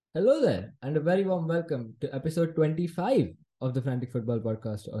Hello there, and a very warm welcome to episode 25 of the Frantic Football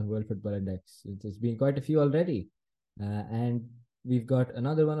Podcast on World Football Index. It's been quite a few already. And we've got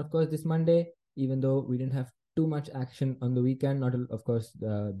another one, of course, this Monday, even though we didn't have too much action on the weekend. Not, of course,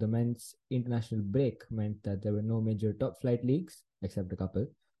 the men's international break meant that there were no major top flight leagues, except a couple.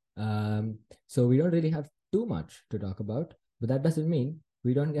 So we don't really have too much to talk about, but that doesn't mean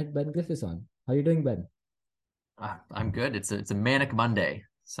we don't get Ben Griffis on. How are you doing, Ben? I'm good. It's a manic Monday,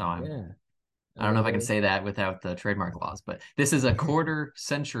 so Yeah. I don't know if I can Uh, say that without the trademark laws, but this is a quarter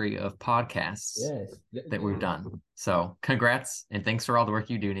century of podcasts yes. that we've done. So congrats and thanks for all the work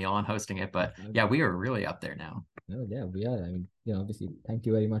you do, Neil, on hosting it. But yeah, we are really up there now. No, yeah, we are. I mean, obviously, thank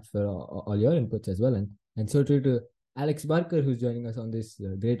you very much for all your inputs as well, and so too to Alex Barker, who's joining us on this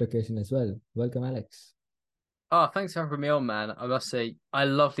great occasion as well. Welcome, Alex. Oh, thanks for having me on, man. I must say, I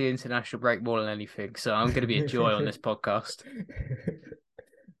love the international break more than anything, so I'm going to be a joy on this podcast.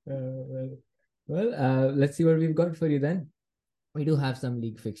 Let's see what we've got for you then. We do have some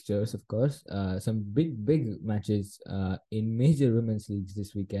league fixtures, of course. Some big matches in major women's leagues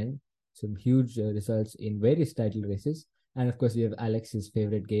this weekend. Some huge results in various title races, and of course, we have Alex's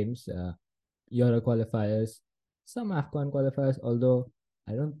favorite games. Euro qualifiers, some AFCON qualifiers, although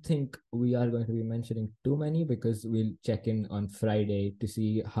I don't think we are going to be mentioning too many because we'll check in on Friday to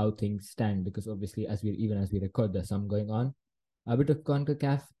see how things stand. Because obviously, as we record, there's some going on. A bit of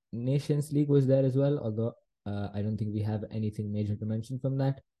CONCACAF Nations League was there as well, although I don't think we have anything major to mention from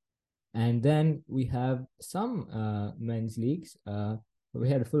that. And then we have some men's leagues. We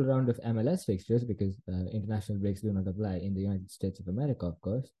had a full round of MLS fixtures because international breaks do not apply in the United States of America, of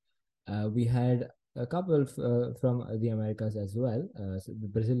course. We had a couple from the Americas as well, so the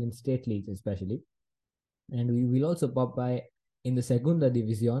Brazilian state leagues especially. And we will also pop by in the Segunda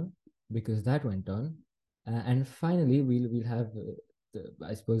División because that went on. And finally, we'll have,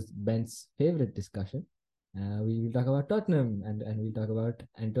 I suppose, Ben's favorite discussion. We will talk about Tottenham and we'll talk about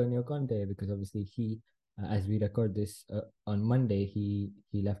Antonio Conte because obviously as we record this on Monday, he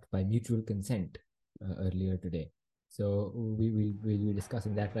left by mutual consent earlier today. So we'll be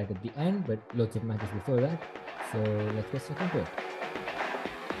discussing that right at the end, but lots of matches before that. So let's get stuck into it.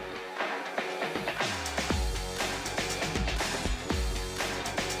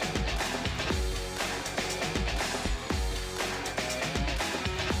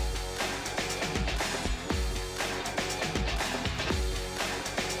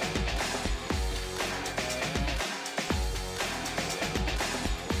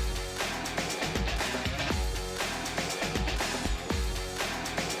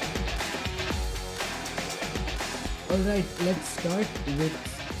 All right, let's start with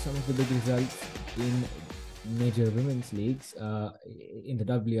some of the big results in major women's leagues. In the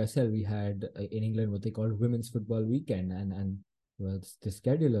WSL, we had in England what they call Women's Football Weekend, and well, the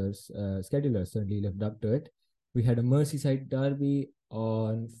schedulers certainly lived up to it. We had a Merseyside derby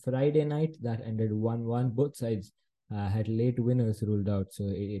on Friday night that ended 1-1. Both sides had late winners ruled out, so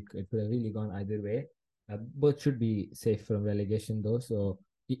it could have really gone either way. Both should be safe from relegation, though. So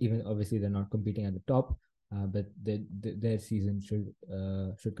even obviously they're not competing at the top, but their season should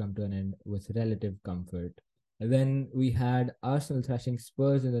come to an end with relative comfort. And then we had Arsenal thrashing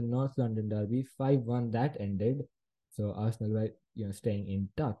Spurs in the North London derby, 5-1 that ended. So Arsenal were staying in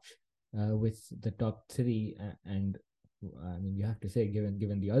touch with the top three, and I mean you have to say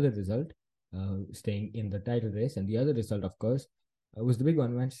given the other result, staying in the title race, and the other result of course was the big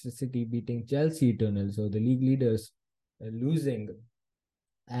one: Manchester City beating Chelsea 2-0. So the league leaders losing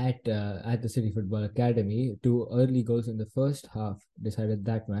at the City Football Academy. Two early goals in the first half decided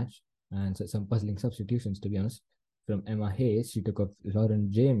that match, and so some puzzling substitutions, to be honest. From Emma Hayes, she took off Lauren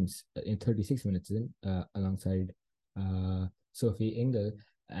James in 36 minutes alongside Sophie Ingle,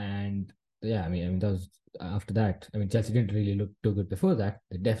 and yeah, I mean that was after that. I mean Chelsea didn't really look too good before that.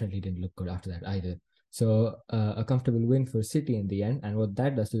 They definitely didn't look good after that either. So a comfortable win for City in the end, and what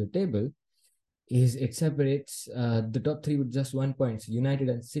that does to the table is it separates the top three with just 1 point. United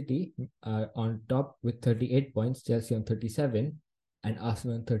and City are on top with 38 points, Chelsea on 37, and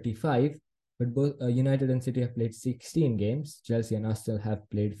Arsenal on 35. But both United and City have played 16 games. Chelsea and Arsenal have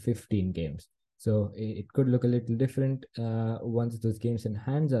played 15 games. So it could look a little different once those games and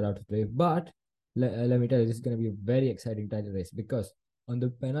hands are out of play. But let me tell you, this is going to be a very exciting title race because on the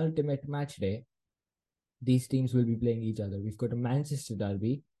penultimate match day, these teams will be playing each other. We've got a Manchester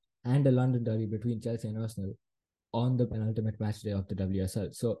derby and a London derby between Chelsea and Arsenal on the penultimate match day of the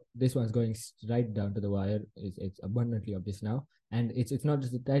WSL. So this one's going right down to the wire. It's abundantly obvious now. And it's not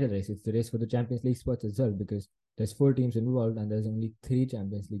just the title race, it's the race for the Champions League spots as well, because there's 4 teams involved and there's only 3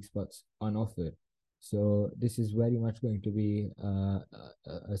 Champions League spots on offer. So this is very much going to be an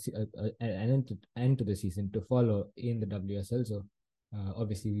end to the season to follow in the WSL. So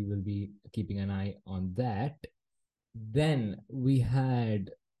obviously we will be keeping an eye on that. Then we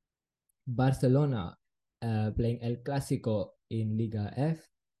had Barcelona playing El Clasico in Liga F.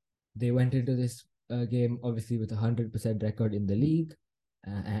 They went into this game obviously with 100% record in the league,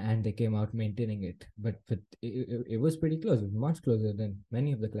 and they came out maintaining it. But it was pretty close, much closer than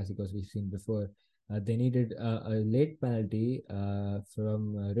many of the Clásicos we've seen before. They needed a late penalty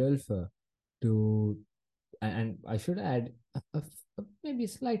from Rolfe to, and I should add, maybe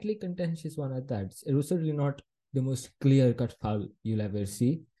slightly contentious one at that. It was certainly not the most clear-cut foul you'll ever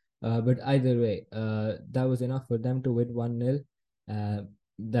see. But either way, that was enough for them to win 1-0.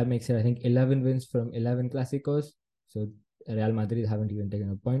 That makes it, I think, 11 wins from 11 Clásicos. So Real Madrid haven't even taken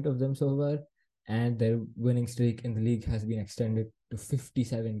a point of them so far. And their winning streak in the league has been extended to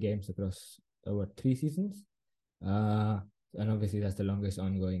 57 games across, 3 seasons? And obviously, that's the longest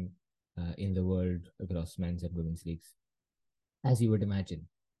ongoing in the world across men's and women's leagues, as you would imagine.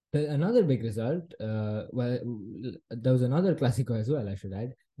 Another big result, well, there was another Clásico as well, I should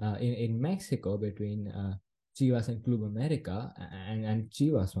add, in Mexico between Chivas and Club America, and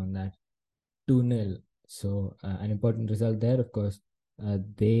Chivas won that 2-0. So an important result there, of course.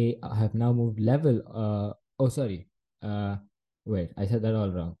 They have now moved level. Wait, I said that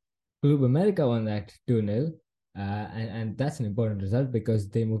all wrong. Club America won that 2-0. And that's an important result because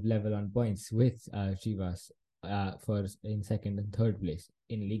they moved level on points with Chivas for in second and third place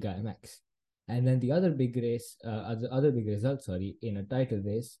in Liga MX. And then the other big result, in a title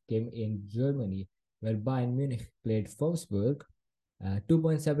race came in Germany, where Bayern Munich played Wolfsburg. 2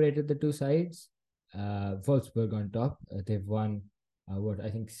 points separated the two sides. Wolfsburg on top. They've won, I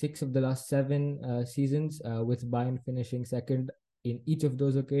think 6 of the last 7 seasons, with Bayern finishing second in each of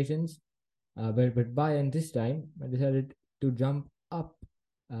those occasions. But Bayern this time decided to jump up.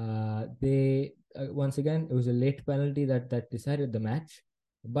 They once again, it was a late penalty that decided the match.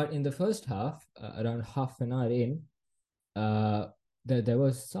 But in the first half, around half an hour in, there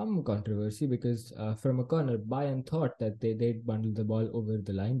was some controversy because from a corner, Bayern thought that they'd bundle the ball over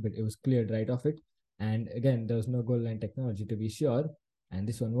the line, but it was cleared right off it. And again, there was no goal line technology to be sure, and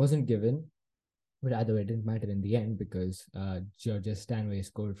this one wasn't given. But either way, it didn't matter in the end because Georgia Stanway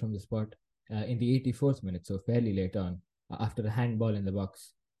scored from the spot in the 84th minute, so fairly late on, after a handball in the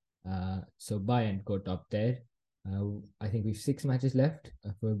box. So Bayern go top there. I think we've 6 matches left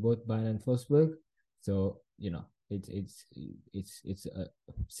for both Bayern and Wolfsburg. So it's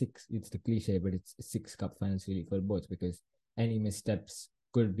 6. It's the cliche, but it's 6 cup finals really for both because any missteps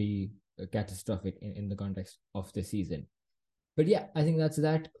could be catastrophic in the context of the season. But yeah, I think that's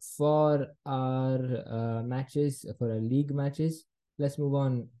that for our matches, for our league matches. Let's move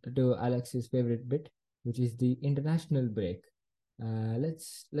on to Alex's favorite bit, which is the international break.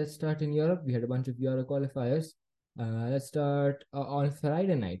 Let's start in Europe. We had a bunch of Euro qualifiers. Let's start on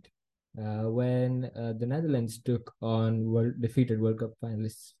Friday night, when the Netherlands took on defeated World Cup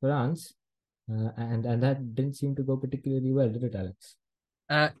finalists France, and that didn't seem to go particularly well, did it, Alex?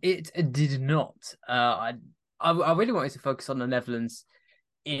 It did not. I really wanted to focus on the Netherlands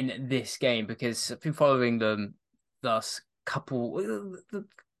in this game because I've been following them the last couple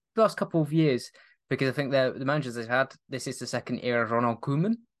of years because I think the managers they've had. This is the second era of Ronald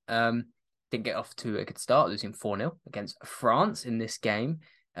Koeman. Didn't get off to a good start, losing 4-0 against France in this game.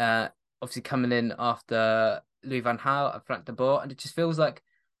 Obviously coming in after Louis van Gaal and Frank de Boer, and it just feels like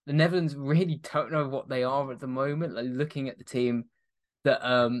the Netherlands really don't know what they are at the moment. Like looking at the team that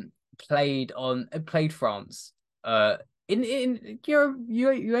played France in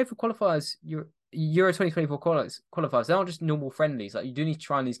UEFA qualifiers, Euro 2024 qualifiers. They aren't just normal friendlies. Like you do need to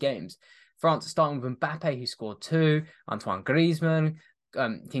try in these games. France starting with Mbappe, who scored 2, Antoine Griezmann,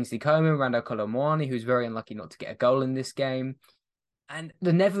 Kingsley Coman, Randall Kolo Muani, who's very unlucky not to get a goal in this game. And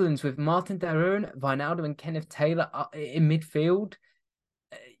the Netherlands with Martin de Roon, Wijnaldum and Kenneth Taylor in midfield.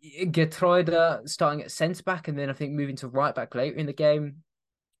 Geertruida starting at centre back and then I think moving to right back later in the game.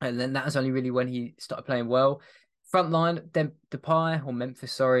 And then that was only really when he started playing well. Front line, Depay or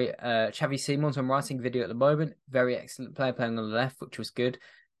Memphis, Xavi Simons, I'm writing video at the moment. Very excellent player playing on the left, which was good.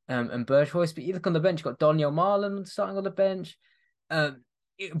 And Berghuis, but you look on the bench, you've got Daniel Marlon starting on the bench.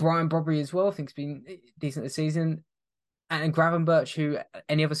 Brian Brobby as well, I think has been decent this season. And Gravenberch, who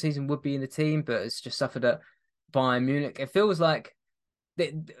any other season would be in the team, but has just suffered at Bayern Munich. It feels like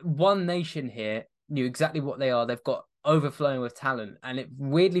one nation here knew exactly what they are. They've got overflowing with talent, and it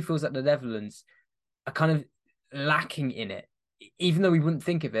weirdly feels like the Netherlands are kind of lacking in it. Even though we wouldn't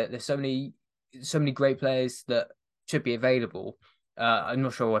think of it, there's so many great players that should be available. I'm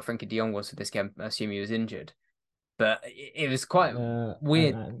not sure where Frankie de Jong was for this game. I assume he was injured, but it was quite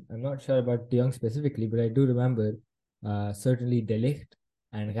weird. I'm not sure about De Jong specifically, but I do remember certainly De Ligt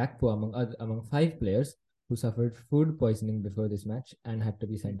and Gakpo among 5 players who suffered food poisoning before this match and had to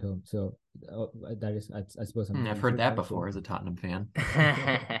be sent home. So that is, I suppose, something I've we heard should that mention. before as a Tottenham fan.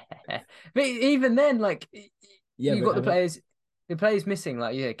 But even then, like Yeah, you but got I the mean, players. The players missing,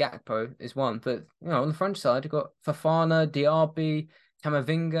 like Gakpo is one, but on the French side, you've got Fofana, Diaby,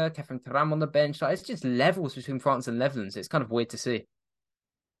 Camavinga, Kefren Turam on the bench. Like it's just levels between France and Netherlands. It's kind of weird to see.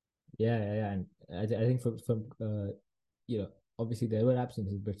 yeah, and I think from obviously there were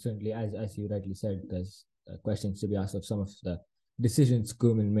absences, but certainly as you rightly said, there's questions to be asked of some of the decisions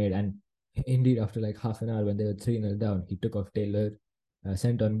Koeman made, and indeed after like half an hour when they were 3-0 down, he took off Taylor,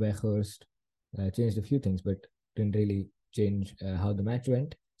 sent on Weghorst, changed a few things, but didn't really change how the match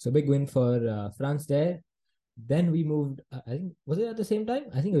went. So big win for France there. Then we moved. I think was it at the same time?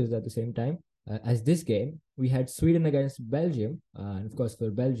 I think it was at the same time as this game. We had Sweden against Belgium, and of course for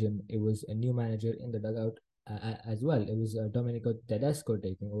Belgium, it was a new manager in the dugout as well. It was Domenico Tedesco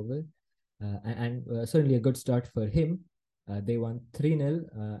taking over, and certainly a good start for him. They won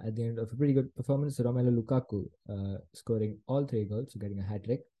 3-0 at the end of a pretty good performance. Romelu Lukaku scoring all 3 goals, getting a hat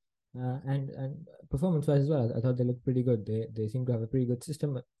trick. And performance wise as well, I thought they looked pretty good. They seem to have a pretty good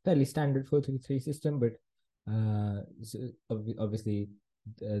system, fairly standard 4-3-3 system, but so obviously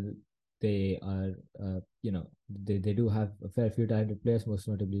uh, they are they do have a fair few talented players, most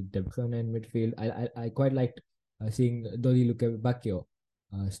notably De Bruyne in midfield. I quite liked seeing Dodi Luke Bacchio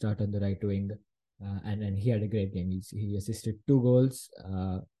start on the right wing, and he had a great game. He assisted 2 goals,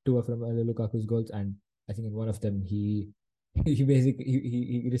 2 from Lukaku's goals, and I think in one of them he basically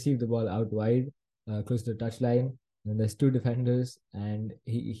he received the ball out wide, close to the touchline. And there's 2 defenders, and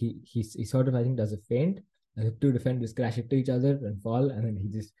he sort of, I think, does a feint, and the 2 defenders crash into each other and fall, and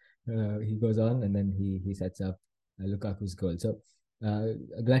then he goes on, and then he sets up Lukaku's goal. So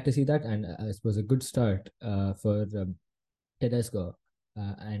glad to see that, and I suppose a good start for Tedesco.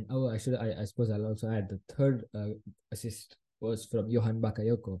 And I suppose I'll also add the third assist was from Johan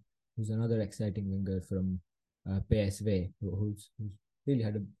Bakayoko, who's another exciting winger from PSV, who's really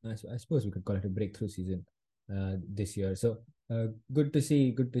had I suppose we could call it a breakthrough season this year. So good to see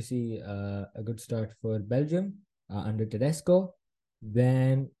a good start for Belgium under Tedesco.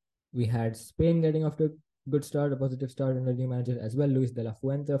 Then we had Spain getting off to a good start, a positive start under new manager as well. Luis de la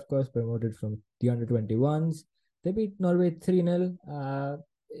Fuente, of course, promoted from the under 21s. They beat Norway 3-0.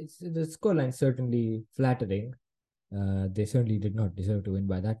 It's the scoreline certainly flattering. They certainly did not deserve to win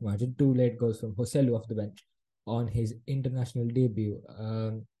by that margin. 2 late goals from Joselu off the bench on his international debut.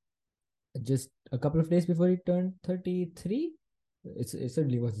 Just a couple of days before he turned 33. It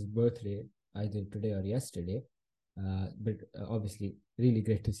certainly was his birthday, either today or yesterday. But obviously, really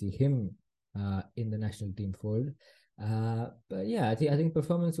great to see him in the national team fold. But yeah, I think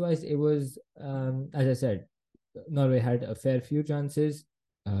performance-wise, it was as I said, Norway had a fair few chances.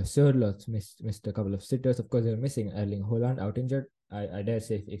 Sørloth missed a couple of sitters. Of course, they were missing Erling Haaland out injured. I dare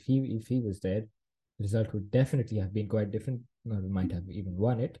say if he was there, the result would definitely have been quite different. Norway might have even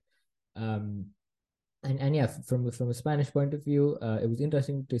won it. And yeah, from a Spanish point of view, it was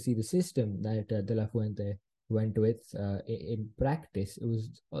interesting to see the system that De La Fuente went with in practice. It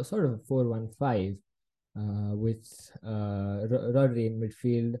was a sort of a 4-1-5 with Rodri in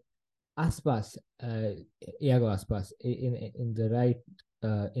midfield, Aspas, Iago Aspas in the right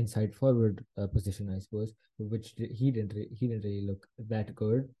inside forward position, I suppose, which he didn't really look that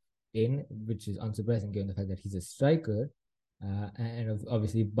good in, which is unsurprising given the fact that he's a striker, and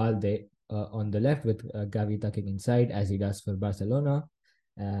obviously Balde on the left with Gavi tucking inside as he does for Barcelona,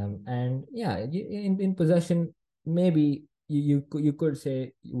 and yeah, in possession maybe you could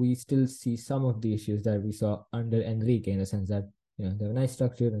say we still see some of the issues that we saw under Enrique, in the sense that they have a nice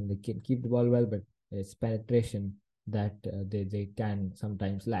structure and they can keep the ball well, but it's penetration that they can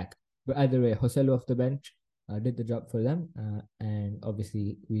sometimes lack. But either way, Joselu off the bench did the job for them, and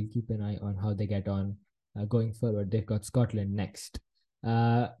obviously we keep an eye on how they get on going forward. They've got Scotland next.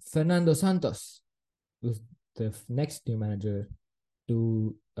 Fernando Santos was the next new manager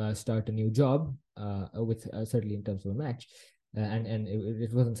to start a new job with certainly in terms of a match, and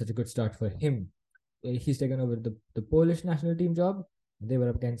it wasn't such a good start for him. He's taken over the Polish national team job. They were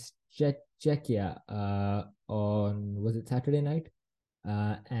up against Czechia on, was it Saturday night?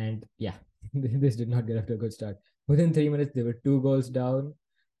 And yeah, this did not get off to a good start. Within 3 minutes, they were 2 goals down.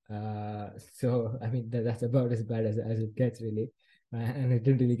 So I mean that's about as bad as it gets, really. And it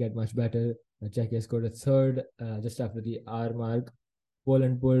didn't really get much better. Czechia scored a third just after the hour mark.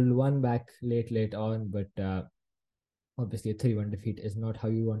 Poland pulled one back late on, but obviously a 3-1 defeat is not how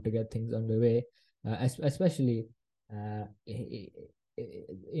you want to get things underway, especially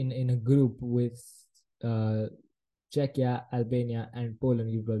in a group with Czechia, Albania, and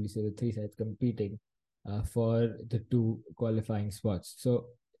Poland. You probably say the three sides competing for the two qualifying spots. So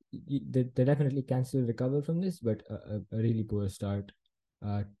they definitely can still recover from this, but a really poor start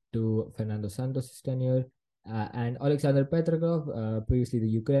to Fernando Santos' tenure. And Alexander Petrikov, previously the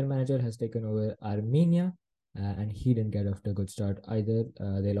Ukraine manager, has taken over Armenia, and he didn't get off to a good start either.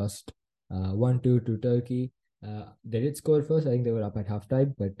 They lost 1-2 to Turkey. They did score first. I think they were up at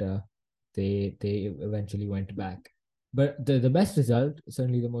halftime, but they eventually went back. But the best result,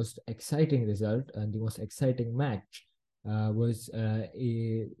 certainly the most exciting result and the most exciting match, was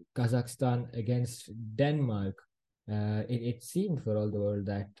Kazakhstan against Denmark. It seemed for all the world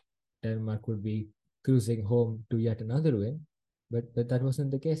that Denmark would be cruising home to yet another win, but that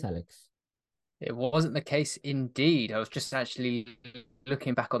wasn't the case, Alex. It wasn't the case indeed. I was just actually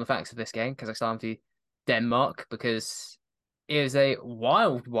looking back on the facts of this game, Kazakhstan v Denmark, because it was a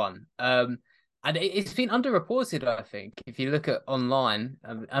wild one. And it's been underreported, I think. If you look at online,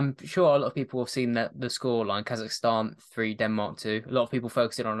 I'm sure a lot of people have seen the scoreline, Kazakhstan 3, Denmark 2. A lot of people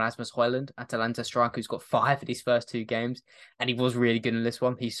focusing on Rasmus Højlund, Atalanta striker, who's got 5 of these first 2 games, and he was really good in this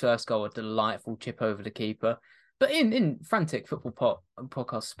one. His first goal, a delightful chip over the keeper. But in Frantic Football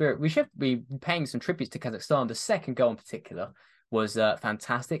podcast spirit, we should be paying some tributes to Kazakhstan. The second goal in particular was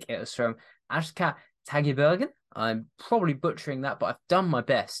fantastic. It was from Ashka Tagibergen. I'm probably butchering that, but I've done my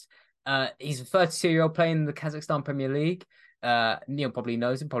best. He's a 32-year-old playing in the Kazakhstan Premier League. Neil probably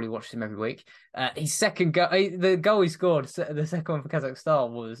knows him, probably watches him every week. His second goal, the goal he scored, the second one for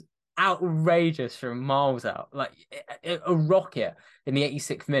Kazakhstan, was outrageous from miles out, like a rocket in the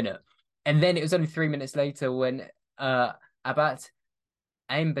 86th minute. And then it was only 3 minutes later when Abat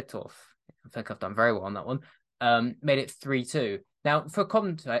Aimbetov, I think I've done very well on that one, made it 3-2. Now, for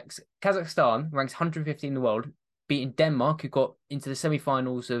context, Kazakhstan ranks 115 in the world, beating Denmark, who got into the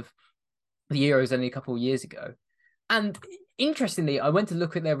semi-finals of the Euros only a couple of years ago. And interestingly, I went to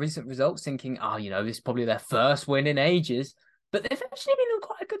look at their recent results thinking, this is probably their first win in ages. But they've actually been on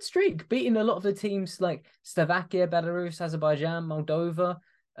quite a good streak, beating a lot of the teams like Slovakia, Belarus, Azerbaijan, Moldova.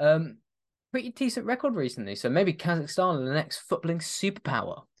 Pretty decent record recently. So maybe Kazakhstan are the next footballing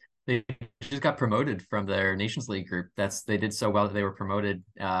superpower. They just got promoted from their Nations League group. They did so well that they were promoted,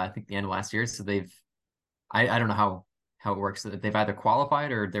 I think, the end of last year. So I don't know how it works. They've either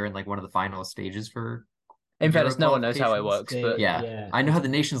qualified or they're in like one of the final stages for. In fairness, no one knows how it works. But yeah, I know how the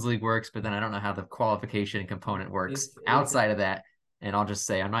Nations League works, but then I don't know how the qualification component works outside of that. And I'll just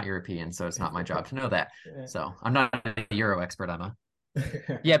say I'm not European, so it's not my job to know that. So I'm not a Euro expert, Emma.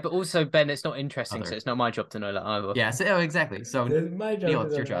 Yeah, but also, Ben, it's not interesting, so it's not my job to know that either. Yeah, so exactly. So my job, Neil,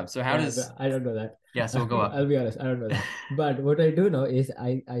 it's your job. So how does I don't know that. Yeah, so we'll go up. I'll be honest, I don't know that. But what I do know is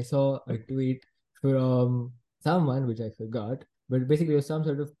I saw a tweet from someone, which I forgot, but basically it was some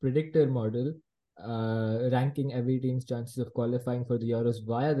sort of predictor model ranking every team's chances of qualifying for the Euros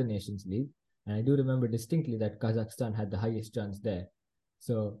via the Nations League. And I do remember distinctly that Kazakhstan had the highest chance there.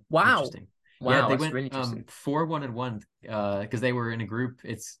 So wow. Interesting. Wow, yeah, they went really 4-1-1 because they were in a group.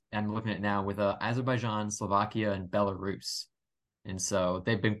 I'm looking at it now with Azerbaijan, Slovakia, and Belarus, and so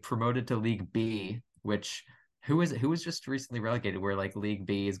they've been promoted to League B. Which who was just recently relegated? Where like League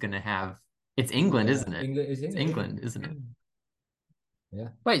B is going to have it's England, isn't it? It's England, isn't it? Yeah.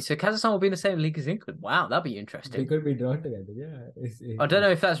 Wait, so Kazakhstan will be in the same league as England? Wow, that'd be interesting. They could be drawn together. Yeah. I don't know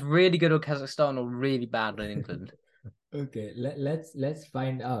if that's really good on Kazakhstan or really bad on England. Okay, let's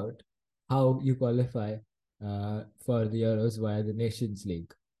find out how you qualify for the Euros via the Nations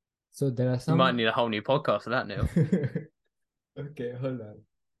League. So there are some. You might need a whole new podcast for that, Neil. Okay, hold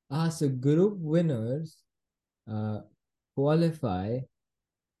on. So group winners qualify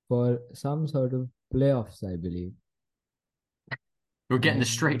for some sort of playoffs, I believe. We're getting the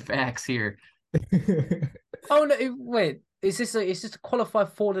straight facts here. Oh no! Wait, is this to qualify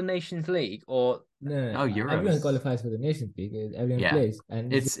for the Nations League or? No, Euros. Everyone qualifies for the Nations League. Everyone plays,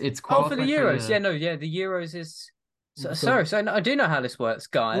 and it's for the Euros. The Euros is. Sorry, I do know how this works,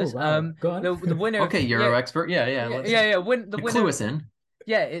 guys. Oh, wow. Go on. The winner. Okay, Euro expert. Yeah. The winner. Clue us in.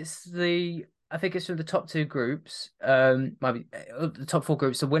 Yeah, I think it's from the top 2 groups. Might be the top 4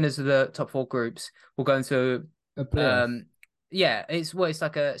 groups. The winners of the top 4 groups will go into a playoff. Yeah, it's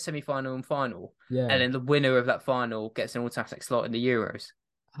like a semi-final and final. Yeah. And then the winner of that final gets an automatic slot in the Euros.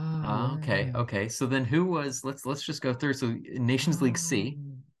 Okay. So then who was let's just go through. So Nations League C.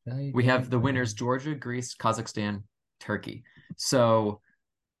 Right, we have the winners Georgia, Greece, Kazakhstan, Turkey. So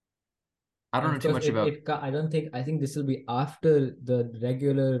I don't know too much about I think this will be after the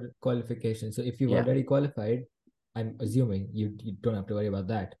regular qualification. So if you've already qualified, I'm assuming you don't have to worry about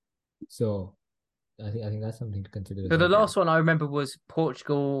that. So I think that's something to consider as So the well. last one I remember was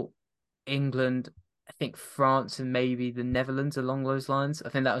Portugal, England, I think France, and maybe the Netherlands along those lines. I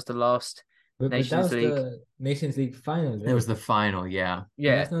think that was the last But that Nations was League. the Nations League final, It was right? the final, yeah. But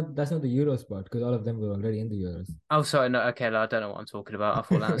Yeah. that's not the Euro spot because all of them were already in the Euros. Oh, sorry. No, okay. No, I don't know what I'm talking about. I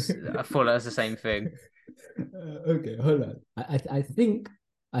thought that was the same thing. Okay, hold on. I think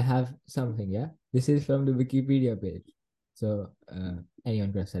I have something. Yeah, this is from the Wikipedia page, so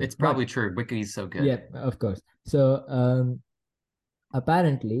anyone can say it. It's But probably true. Wiki's so good. yeah, of course. So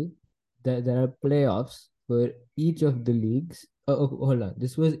apparently there are playoffs for each of the leagues. Hold on.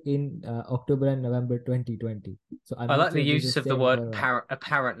 This was in October and November 2020. So I'm I not like sure the if this is use the of the same word for.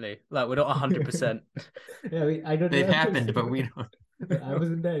 apparently. Like we're not 100%. Yeah, I don't They've know. happened, but we don't. I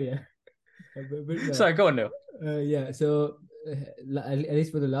wasn't there yet. But no. Sorry, go on, Neil. Yeah, so at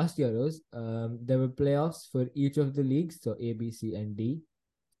least for the last Euros, there were playoffs for each of the leagues, so A, B, C, and D,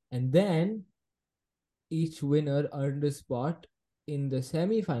 and then each winner earned a spot in the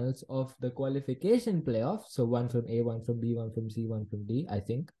semi-finals of the qualification playoff. So one from A, one from B, one from C, one from D, I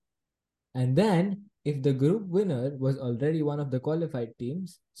think. And then if the group winner was already one of the qualified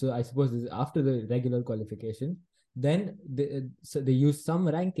teams, so I suppose this is after the regular qualification, then they use some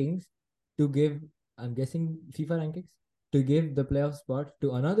rankings to give, I'm guessing FIFA rankings, to give the playoff spot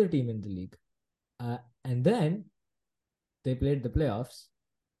to another team in the league. And then they played the playoffs,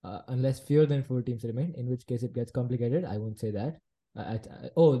 unless fewer than four teams remain, in which case it gets complicated. I won't say that.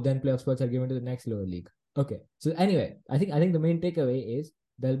 Then playoff spots are given to the next lower league. Okay. So anyway, I think the main takeaway is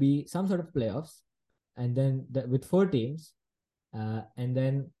there'll be some sort of playoffs, and then with four teams, and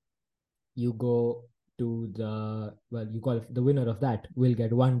then you go to you call it the winner of that will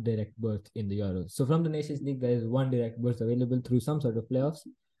get one direct berth in the Euros. So from the Nations League, there is one direct berth available through some sort of playoffs,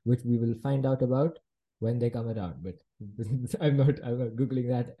 which we will find out about when they come around. But I'm not googling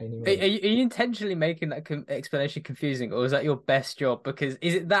that Are anymore. you intentionally making that explanation confusing, or is that your best job? Because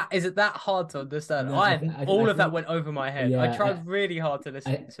is it that hard to understand? No, I All of that think went over my head. I yeah, tried really hard to I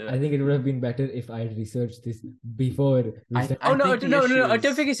listen to I it. think it would have been better if I had researched this before we I started. Oh I no, think no, the no, no! issue I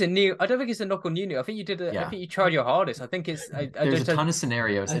don't think is, it's a new. I don't think it's a knock on you. I think you did. I yeah, think you tried your hardest. I think it's. I there's a just. ton of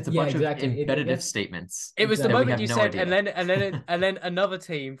scenarios. It's a Yeah, bunch of exactly. It embedded if gets statements It was the that we exactly. moment have you no said, idea. and then another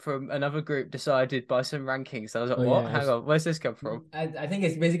team from another group decided by some rankings. I was like, Oh what? yeah, Hang on, where's this come from? I think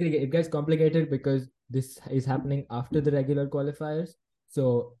it's basically it gets complicated because this is happening after the regular qualifiers.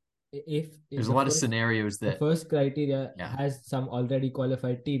 So if There's a lot of scenarios the that, first criteria yeah, has some already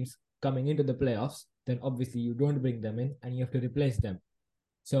qualified teams coming into the playoffs, then obviously you don't bring them in and you have to replace them.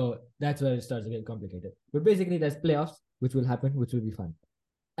 So that's where it starts to get complicated. But basically, there's playoffs, which will happen, which will be fun.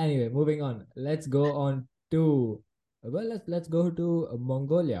 Anyway, moving on. Let's go on to let's go to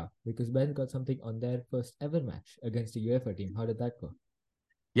Mongolia because Ben got something on their first ever match against a UEFA team. How did that go?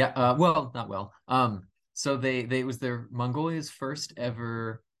 yeah. Well, not well. So they it was their Mongolia's first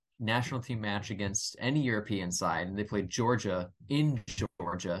ever national team match against any European side, and they played Georgia in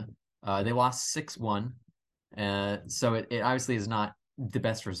Georgia. They lost 6-1. So it obviously is not the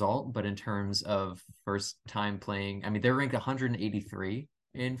best result, but in terms of first time playing, I mean, they're ranked 183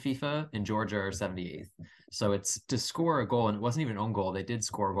 in FIFA, and Georgia are 78th. So it's to score a goal, and it wasn't even an own goal. They did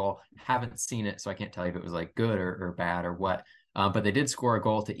score a goal. Haven't seen it, so I can't tell you if it was like good or bad or what. But they did score a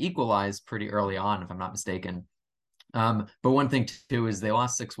goal to equalize pretty early on, if I'm not mistaken. But one thing too is they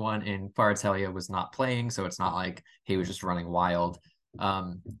lost 6-1 and Kvaratskhelia was not playing, so it's not like he was just running wild.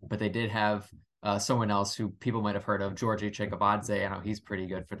 But they did have someone else who people might have heard of, Georgi Chekabadze. I know he's pretty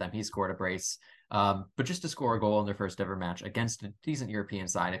good for them. He scored a brace. But just to score a goal in their first ever match against a decent European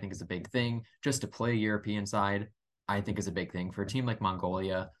side, I think is a big thing. Just to play a European side, I think is a big thing for a team like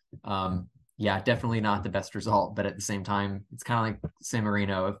Mongolia. Yeah, definitely not the best result, but at the same time, it's kind of like San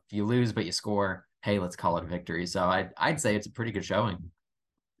Marino. If you lose but you score, hey, let's call it a victory. So I'd say it's a pretty good showing.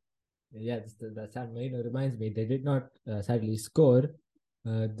 Yeah, that San Marino reminds me they did not sadly score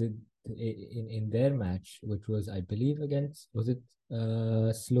in their match, which was I believe against was it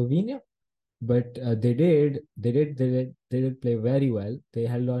Slovenia, but they did play very well. They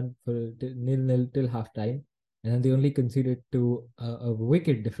held on for 0-0 till halftime, and then they only conceded to a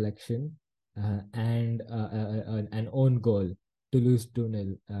wicked deflection and an own goal to lose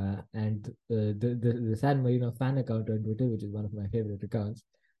 2-0. And the San Marino fan account on Twitter, which is one of my favorite accounts,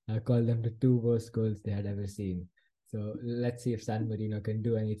 called them the two worst goals they had ever seen. So let's see if San Marino can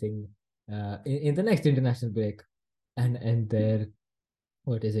do anything in the next international break and their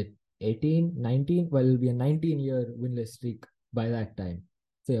what is it 18 19, well it'll be a 19-year winless streak by that time.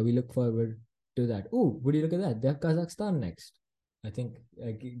 So yeah, we look forward to that. Oh, would you look at that, they have Kazakhstan next. I think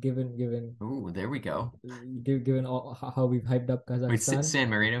given Ooh, there we go. given how we've hyped up Wait, Kazakhstan, San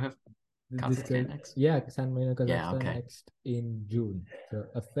Marino have this Kazakhstan could, next? yeah, San Marino, Yeah, Kazakhstan okay. next in June. So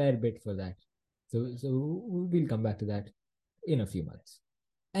a fair bit for that. So we'll come back to that in a few months.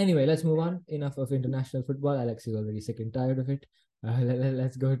 Anyway, let's move on. Enough of international football. Alex is already sick and tired of it.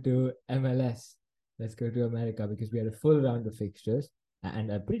 Let's go to MLS. Let's go to America because we had a full round of fixtures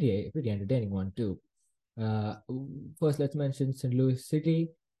and a pretty entertaining one too. Uh, First, let's mention St. Louis City.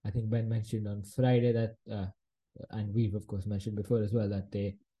 I think Ben mentioned on Friday that, and we've of course mentioned before as well, that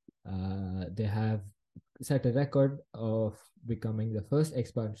they have set a record of becoming the first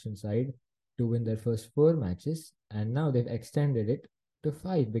expansion side to win their first four matches, and now they've extended it to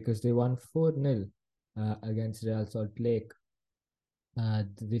five because they won 4-0 against Real Salt Lake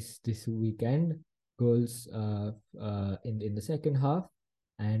this weekend. Goals in the second half,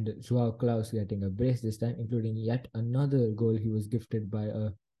 and Joao Klaus getting a brace this time, including yet another goal he was gifted by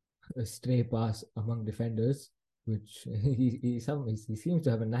a stray pass among defenders, which he seems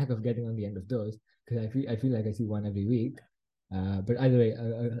to have a knack of getting on the end of those, because I feel like I see one every week. But either way,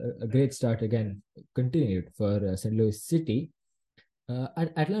 a great start again continued for St. Louis City.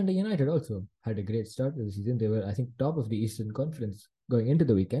 Atlanta United also had a great start to the season. They were, I think, top of the Eastern Conference going into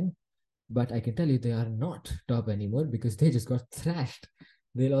the weekend, but I can tell you they are not top anymore because they just got thrashed.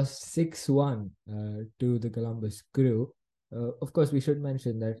 They lost 6-1 to the Columbus Crew. Of course, we should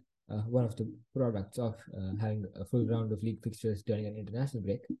mention that one of the products of having a full round of league fixtures during an international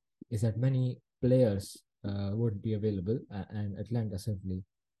break is that many players would be available, and Atlanta certainly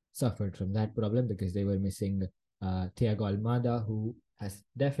suffered from that problem because they were missing Thiago Almada, who has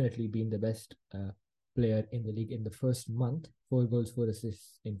definitely been the best player in the league in the first month, 4 goals, 4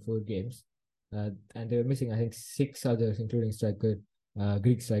 assists in 4 games. And they were missing, I think, 6 others, including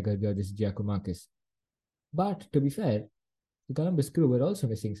Greek striker Georgios Giacomakis. But to be fair, the Columbus Crew were also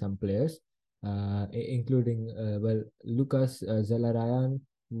missing some players, including, Lucas Zelarayan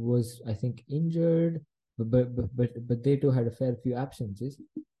was, I think, injured, but they too had a fair few absences.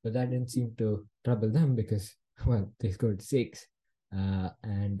 But that didn't seem to trouble them because, well, they scored 6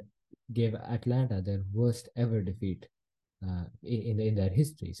 and gave Atlanta their worst ever defeat in their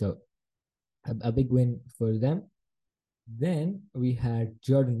history. So a big win for them. Then we had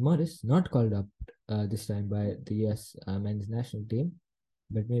Jordan Morris, not called up this time by the US men's national team,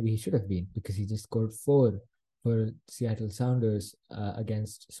 but maybe he should have been because he just scored 4 for Seattle Sounders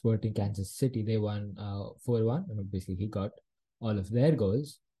against Sporting Kansas City. They won 4-1, and obviously he got all of their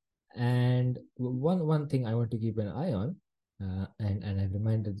goals. And one thing I want to keep an eye on,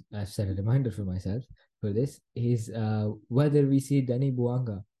 and I've set a reminder for myself for this, is whether we see Danny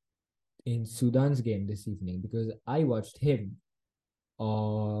Buanga in Sudan's game this evening, because I watched him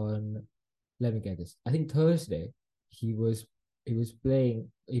on, let me get this, I think Thursday. He was playing,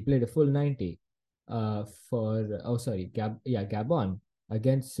 he played a full 90 for, oh sorry, Gabon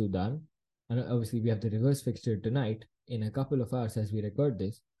against Sudan. And obviously we have the reverse fixture tonight in a couple of hours as we record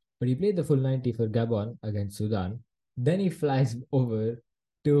this. But he played the full 90 for Gabon against Sudan. Then he flies over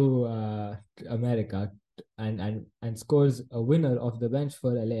to America and scores a winner off the bench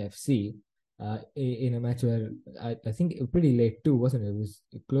for LAFC in a match where I think pretty late too, wasn't it? It was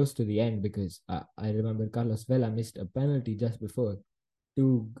close to the end because I remember Carlos Vela missed a penalty just before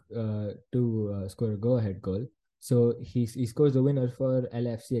to score a go-ahead goal. So he scores the winner for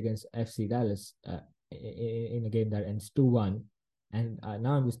LAFC against FC Dallas in a game that ends 2-1. And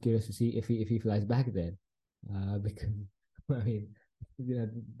now I'm just curious to see if he flies back there, because I mean,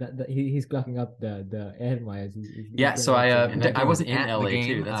 he's clocking up the air miles. Yeah, He's so gonna get some. I wasn't in at the LA too.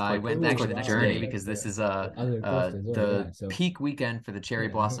 game. That's I quite went that's there quite the wow, journey yesterday. because this is the other coast as well. Yeah, the so peak weekend for the cherry yeah, I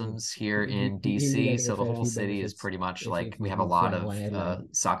mean, blossoms here in he'll be DC. getting a So the fair whole few city is benefits pretty much if like we have a he's lot flying of one airline.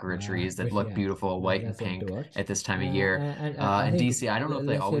 sakura trees that But look yeah, beautiful, white and that's one to pink watch. at this time of year. And I In think DC, I don't know if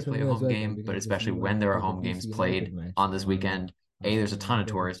they let's hear always from play a you as home well, Ben, game, but because especially obviously you when went there are to the home games DC United played match on this weekend, A, there's a ton of where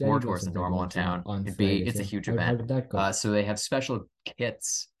the tourists, cherry more tourists than blossoms had normal in launched town, on and B, Friday. it's a So huge how event. did that go? So they have special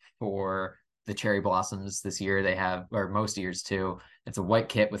kits for the cherry blossoms this year. They have, or most years too. It's a white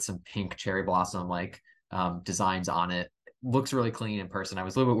kit with some pink cherry blossom designs on it. Looks really clean in person. I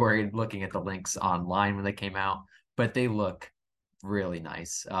was a little bit worried looking at the links online when they came out, but they look really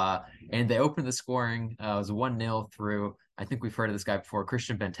nice. And they opened the scoring. It was 1-0 through, I think we've heard of this guy before,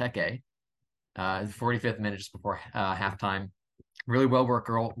 Christian Benteke. 45th minute, just before halftime. Really well worked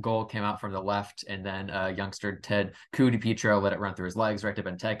goal came out from the left, and then youngster Ted Kudi-Pietro let it run through his legs right to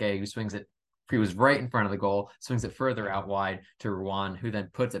Benteke, who swings it. He was right in front of the goal, swings it further out wide to Ruan, who then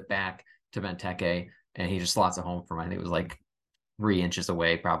puts it back to Benteke, and he just slots it home from, I think it was like 3 inches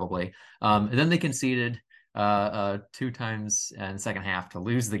away, probably. And then they conceded two times in the second half to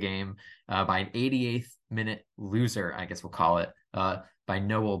lose the game by an 88th minute loser, I guess we'll call it, by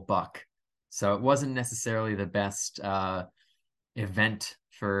Noel Buck. So it wasn't necessarily the best event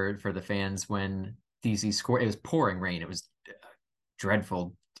for the fans when DC scored. It was pouring rain. It was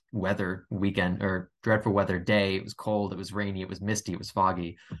dreadful weather weekend or dreadful weather day. It was cold. It was rainy. It was misty. It was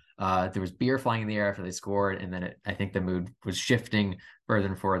foggy. There was beer flying in the air after they scored, and then I think the mood was shifting further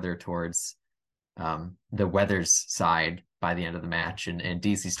and further towards the weather's side by the end of the match. And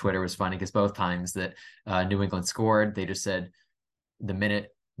DC's Twitter was funny because both times that New England scored, they just said the minute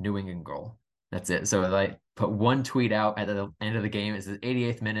New England goal. That's it. So I put one tweet out at the end of the game. It says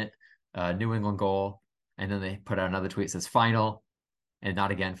 88th minute, New England goal. And then they put out another tweet that says final, and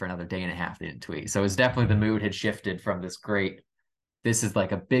not again for another day and a half. They didn't tweet. So it was definitely the mood had shifted from this is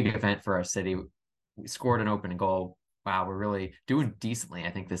like a big event for our city. We scored an opening goal. Wow, we're really doing decently,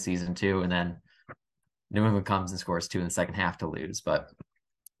 I think, this season too. And then New England comes and scores two in the second half to lose. But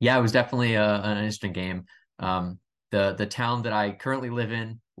yeah, it was definitely an interesting game. The town that I currently live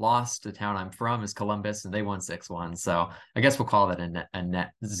in lost. The town I'm from is Columbus, and they won 6-1. So I guess we'll call that a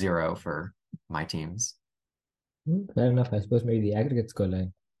net 0 for my teams. Fair enough. I suppose maybe the aggregate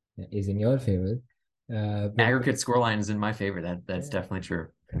scoreline is in your favor. Aggregate scoreline is in my favor. That's Yeah. definitely true.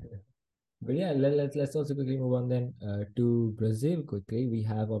 But yeah, let's also quickly move on then to Brazil quickly. We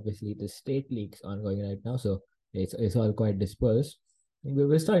have obviously the state leagues ongoing right now, so it's all quite dispersed.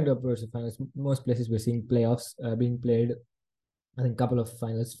 We're starting to approach the finals. Most places we're seeing playoffs being played. I think a couple of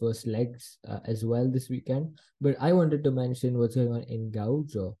finals first legs as well this weekend. But I wanted to mention what's going on in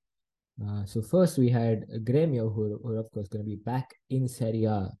Gaucho. So first we had Grêmio, who are of course going to be back in Serie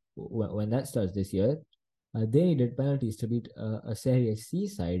A when that starts this year. They needed penalties to beat a Serie C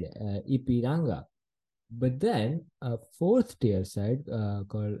side, Ipiranga. But then a fourth tier side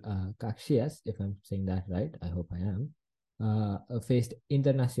called Caxias, if I'm saying that right, I hope I am, faced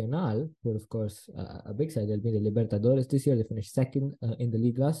Internacional, who are of course a big side. They'll be the Libertadores this year. They finished second in the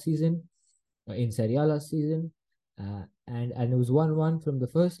league last season, in Serie A last season. And it was 1-1 from the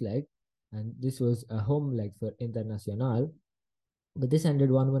first leg. And this was a home leg for Internacional. But this ended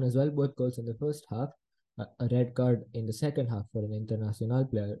 1-1 as well, both goals in the first half. A red card in the second half for an Internacional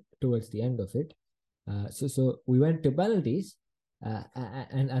player towards the end of it. So we went to penalties,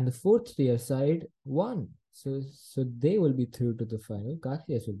 and the fourth tier side won. So they will be through to the final.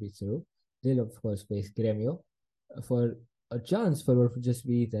 Caxias will be through. They'll of course face Gremio for a chance for what would just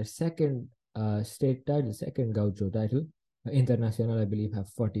be their second state title, second Gaucho title. Internacional, I believe, have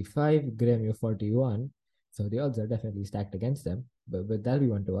 45, Gremio 41. So the odds are definitely stacked against them. But that'll be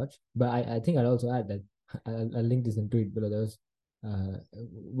one to watch. But I think I'll also add that I'll link this in tweet below. There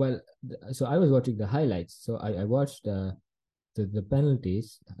was so I was watching the highlights. So I watched the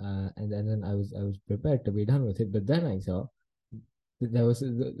penalties, and then I was prepared to be done with it. But then I saw there was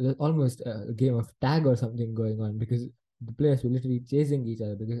almost a game of tag or something going on because the players were literally chasing each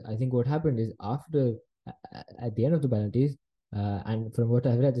other. Because I think what happened is after at the end of the penalties, and from what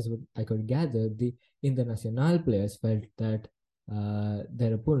I've read, is what I could gather, the international players felt that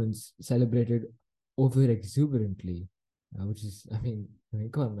their opponents celebrated over exuberantly, which is, I mean,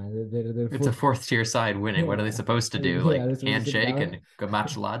 come on, man. It's a fourth tier side winning. What are they supposed to do? Yeah, Like handshake and go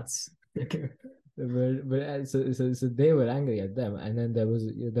match lads? but so they were angry at them, and then there was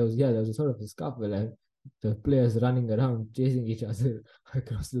a sort of a scuffle, and the players running around chasing each other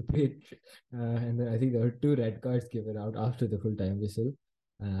across the pitch, and then I think there were 2 red cards given out after the full time whistle.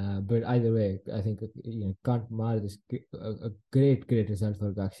 But either way, I think can't mar this a great result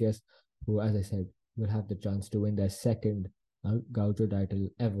for Caxias, who, as I said, will have the chance to win their second Gaucho title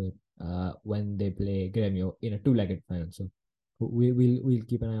ever when they play Gremio in a 2-legged final. So we'll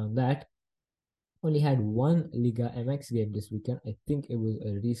keep an eye on that. Only had one Liga MX game this weekend. I think it was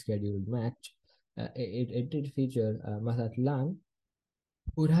a rescheduled match. It did feature Mazatlan,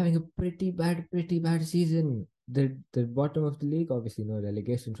 who are having a pretty bad season. They're bottom of the league, obviously no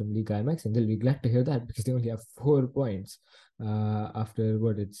relegation from Liga MX, and they'll be glad to hear that because they only have 4 points after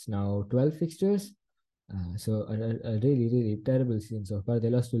what it's now 12 fixtures. So a really terrible season so far. They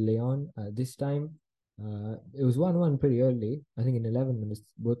lost to Leon this time. It was 1-1 pretty early. I think in 11 minutes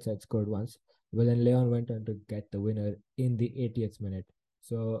both sides scored once. But then Leon went on to get the winner in the 80th minute.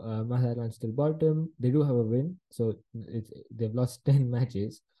 So Mazatlan still bottom. They do have a win. So they've lost 10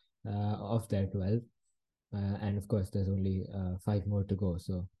 matches of their 12. And of course, there's only 5 more to go.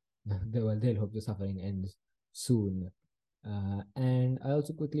 So they'll hope the suffering ends soon. And I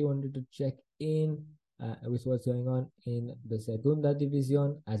also quickly wanted to check in with what's going on in the Segunda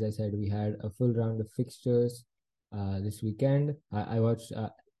División. As I said, we had a full round of fixtures this weekend. I watched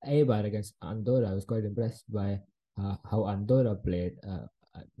Eibar against Andorra. I was quite impressed by how Andorra played.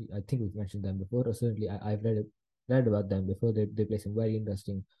 I think we've mentioned them before, or certainly I've read about them before. They play some very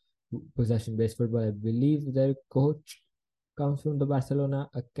interesting possession-based football. I believe their coach comes from the Barcelona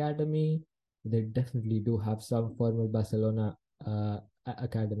academy. They definitely do have some former Barcelona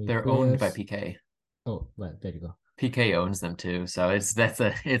academy They're owned by players. PK. Oh, well, there you go. PK owns them too, so it's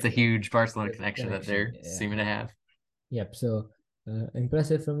a huge Barcelona connection that they're Yeah. seeming to have. Yep. So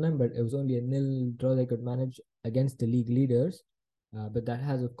impressive from them, but it was only a nil draw they could manage against the league leaders. But that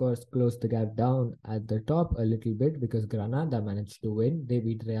has, of course, closed the gap down at the top a little bit because Granada managed to win. They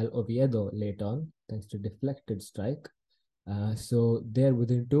beat Real Oviedo late on thanks to deflected strike. So they're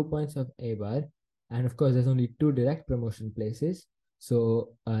within 2 points of Eibar. And of course, there's only two direct promotion places.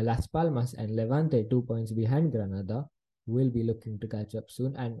 So Las Palmas and Levante, 2 points behind Granada, will be looking to catch up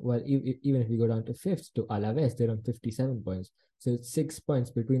soon. And well, even if we go down to fifth to Alaves, they're on 57 points. So it's 6 points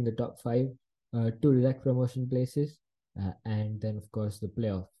between the top five, two direct promotion places, and then of course the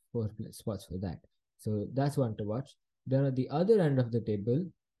playoff four spots for that. So that's one to watch. Then at the other end of the table,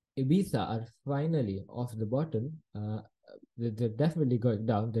 Ibiza are finally off the bottom. They're definitely going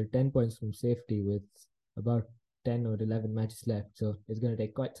down. They're 10 points from safety with about 10 or 11 matches left. So it's going to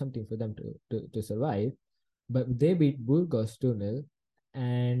take quite something for them to survive. But they beat Burgos 2-0,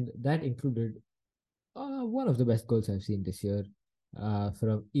 and that included one of the best goals I've seen this year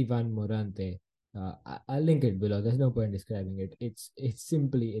from Ivan Morante. I'll link it below. There's no point describing it. It's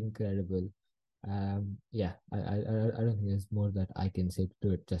simply incredible. Yeah, I don't think there's more that I can say to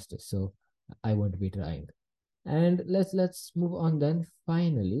do it justice. So I won't be trying. And let's move on then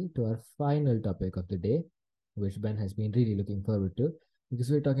finally to our final topic of the day, which Ben has been really looking forward to, because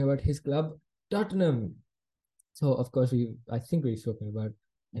we're talking about his club, Tottenham. So of course I think we've spoken about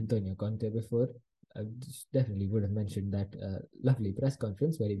Antonio Conte before. I definitely would have mentioned that lovely press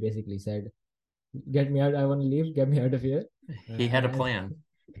conference where he basically said, "Get me out! I want to leave. Get me out of here." He had a And plan,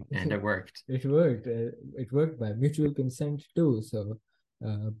 and it worked. it worked. It worked by mutual consent too. So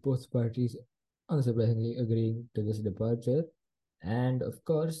both parties unsurprisingly agreeing to this departure, and of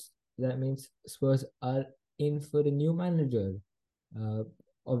course that means Spurs are in for a new manager. Uh,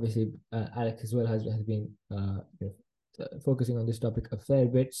 Obviously, Alex as well has been focusing on this topic a fair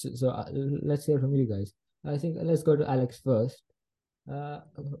bit. So let's hear from you guys. I think let's go to Alex first.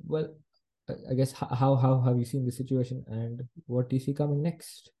 Well, I guess how have you seen the situation and what do you see coming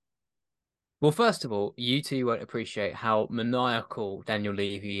next? Well, first of all, you two won't appreciate how maniacal Daniel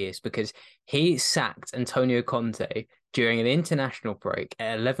Levy is because he sacked Antonio Conte during an international break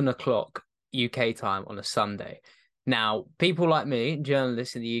at 11 o'clock UK time on a Sunday. Now, people like me,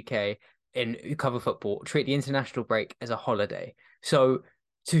 journalists in the UK who cover football, treat the international break as a holiday. So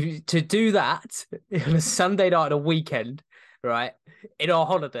to do that on a Sunday night on a weekend, right, in our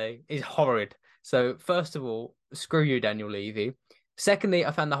holiday is horrid. So first of all, screw you, Daniel Levy. Secondly,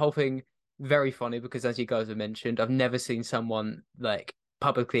 I found the whole thing very funny because, as you guys have mentioned, I've never seen someone like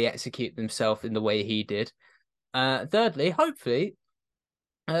publicly execute themselves in the way he did. Thirdly, hopefully,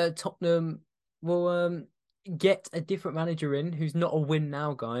 Tottenham will get a different manager in who's not a win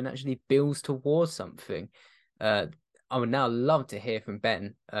now guy and actually builds towards something. I would now love to hear from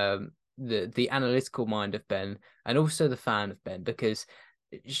Ben, the analytical mind of Ben, and also the fan of Ben, because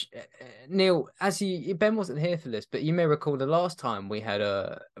Neil, Ben wasn't here for this, but you may recall the last time we had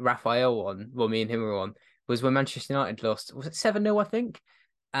Raphael on, well, me and him were on, was when Manchester United lost. Was it 7-0, I think?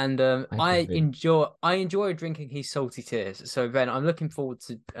 And I enjoy drinking his salty tears. So Ben, I'm looking forward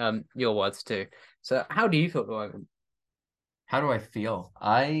to your words too. So how do you feel at the moment? How do I feel?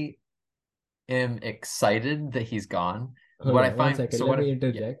 I am excited that he's gone. Hold What I on one find second. so Let what me I,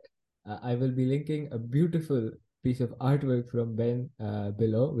 interject. I will be linking a beautiful piece of artwork from Ben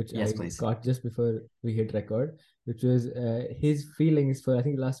below, which yes, I please. got just before we hit record, which was his feelings for I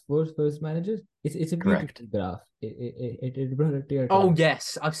think the last four Spurs managers. It's a Correct. beautiful graph. It brought a tear to Oh my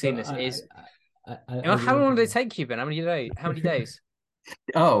yes, I've seen so this. It is. I'll be How long did linking it take you, Ben? How many days? How many days?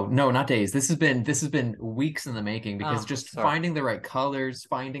 Oh, no, not days. This has been weeks in the making because Oh, just sorry. finding the right colors,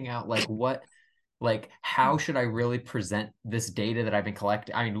 finding out how should I really present this data that I've been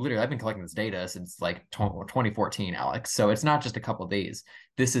collecting? I mean, literally, I've been collecting this data since like 2014, Alex. So it's not just a couple of days.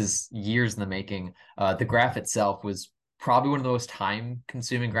 This is years in the making. The graph itself was probably one of the most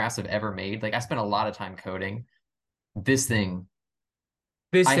time-consuming graphs I've ever made. Like I spent a lot of time coding. This thing,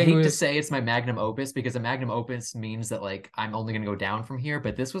 This I thing hate to was say it's my magnum opus because a magnum opus means that like I'm only going to go down from here,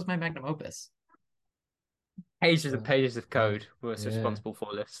 but this was my magnum opus. pages and uh, pages of yeah, code was yeah, responsible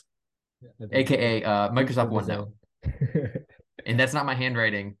for this. I think AKA beautiful Microsoft OneNote. design. And that's not my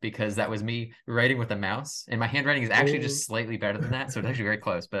handwriting because that was me writing with a mouse. And my handwriting is actually just slightly better than that. So it's actually very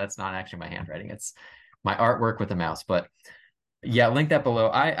close, but that's not actually my handwriting. It's my artwork with a mouse. But yeah, link that below.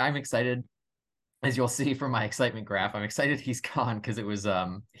 I'm excited. As you'll see from my excitement graph, I'm excited he's gone because it was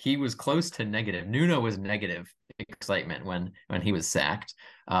he was close to negative. Nuno was negative excitement when he was sacked.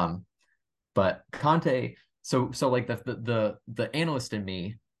 But Conte, so like the analyst in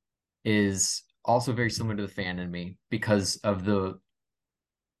me is also very similar to the fan in me because of the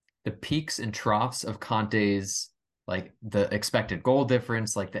peaks and troughs of Conte's, like the expected goal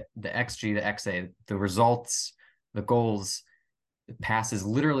difference, like the XG, the XA, the results, the goals, passes,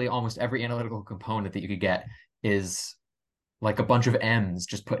 literally almost every analytical component that you could get is like a bunch of M's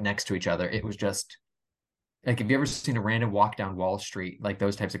just put next to each other. It was just like, have you ever seen a random walk down Wall Street, like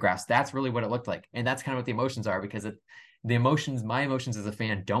those types of graphs? That's really what it looked like. And that's kind of what the emotions are, because my emotions as a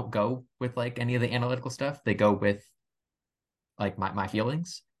fan don't go with like any of the analytical stuff. They go with like my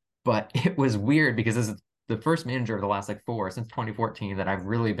feelings. But it was weird because this is the first manager of the last like four since 2014 that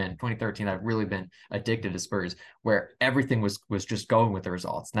 2013, I've really been addicted to Spurs, where everything was just going with the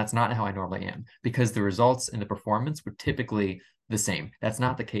results. And that's not how I normally am, because the results and the performance were typically the same. That's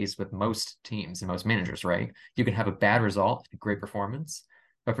not the case with most teams and most managers, right? You can have a bad result, a great performance,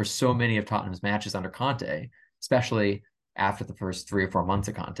 but for so many of Tottenham's matches under Conte, especially after the first 3 or 4 months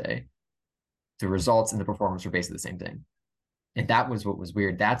of Conte, the results and the performance were basically the same thing. And that was what was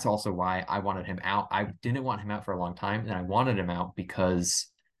weird. That's also why I wanted him out. I didn't want him out for a long time, and I wanted him out because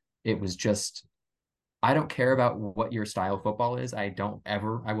it was just, I don't care about what your style of football is. I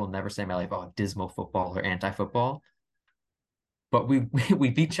will never say in my life, oh, dismal football or anti-football. But we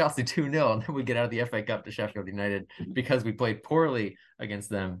beat Chelsea 2-0, and then we get out of the FA Cup to Sheffield United because we played poorly against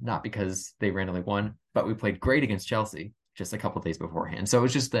them, not because they randomly won, but we played great against Chelsea just a couple of days beforehand. So it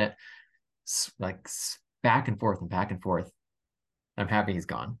was just that like back and forth and back and forth. I'm happy he's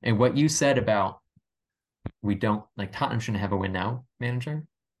gone. And what you said about we don't like Tottenham shouldn't have a win now manager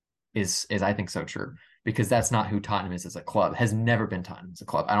is I think so true, because that's not who Tottenham is as a club. Has never been Tottenham as a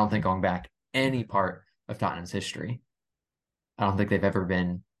club. I don't think going back any part of Tottenham's history, I don't think they've ever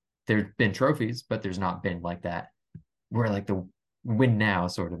been. There've been trophies, but there's not been like that. We're like the win now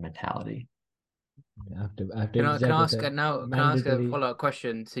sort of mentality. After Can I ask Jakarta, now? Can I ask a mandatory. follow-up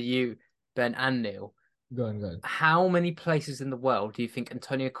question to you, Ben and Neil? Go on. How many places in the world do you think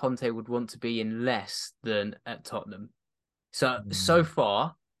Antonio Conte would want to be in less than at Tottenham? So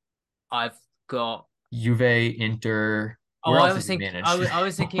far, I've got Juve, Inter. Oh, Where I else was has he thinking, managed? I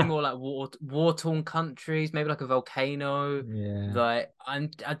was thinking more like war-torn countries, maybe like a volcano. Yeah. Like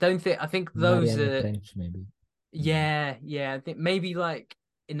I don't think I think those Mariana are Trench, maybe. yeah. I think maybe like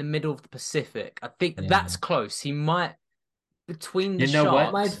in the middle of the Pacific. I think Yeah. that's close. He might between the You know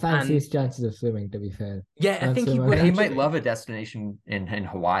what? Might sharks fancy his and chances of swimming, to be fair. yeah, I Can't think he swim would He outside. might actually. love a destination in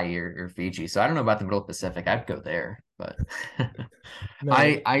Hawaii or Fiji. So I don't know about the middle of the Pacific. I'd go there, but No,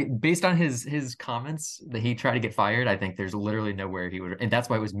 I based on his comments that he tried to get fired, I think there's literally nowhere he would, and that's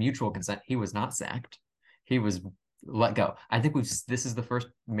why it was mutual consent. He was not sacked. He was let go. I think this is the first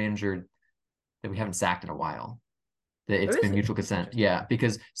manager that we haven't sacked in a while. That Oh, it's is been it? mutual consent. Yeah,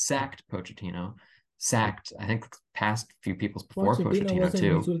 because sacked Pochettino, sacked I think past few people before Pochettino Pochettino wasn't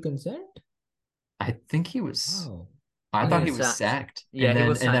too. mutual consent? I think he was. Wow. I He thought he was was sacked. sacked, Yeah, he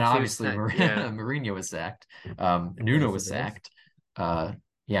was and then sacked. He was obviously sacked. Yeah. Mourinho was sacked. Nuno Yes, was it was. sacked.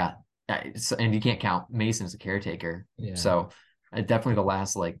 Yeah, and you can't count Mason as a caretaker. Yeah. So definitely the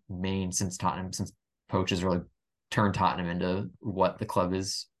last like main since Poch has really turned Tottenham into what the club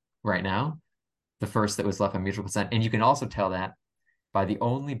is right now. The first that was left on mutual consent, and you can also tell that by the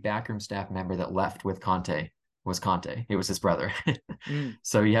only backroom staff member that left with Conte was Conte. It was his brother. Mm.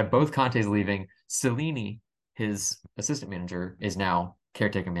 So you had both Contes leaving. Cellini, his assistant manager, is now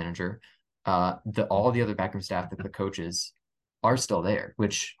caretaker manager. All the other backroom staff, the coaches, are still there,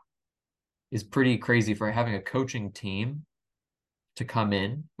 which is pretty crazy for having a coaching team to come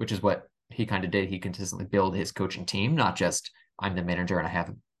in, which is what he kind of did. He consistently build his coaching team, not just I'm the manager and I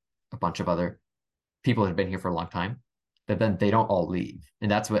have a bunch of other people that have been here for a long time. But then they don't all leave, and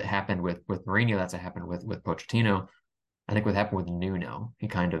that's what happened with Mourinho. That's what happened with Pochettino. I think what happened with Nuno, he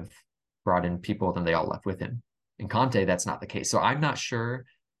kind of brought in people, then they all left with him. In Conte, that's not the case. So I'm not sure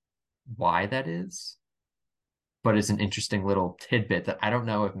why that is, but it's an interesting little tidbit that I don't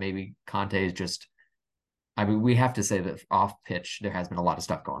know if maybe Conte is just. I mean, we have to say that off pitch, there has been a lot of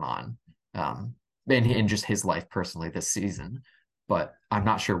stuff going on, in just his life personally this season. But I'm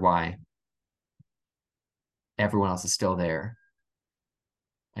not sure why everyone else is still there.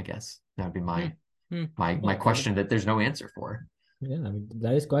 I guess that would be my Yeah, question that there's no answer for. yeah, I mean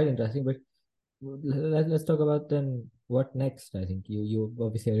that is quite interesting. But let's talk about then what next? I think you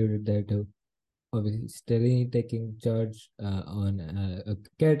obviously alluded there to obviously steadily taking charge on a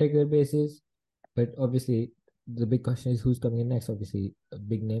caretaker basis, but obviously the big question is who's coming in next. Obviously, a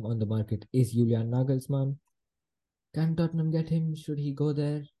big name on the market is Julian Nagelsmann. Can Tottenham get him? Should he go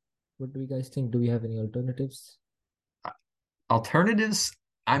there? What do you guys think? Do we have any alternatives? Alternatives,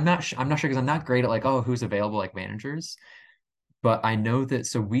 I'm not sure because I'm not great at like, oh, who's available like managers. But I know that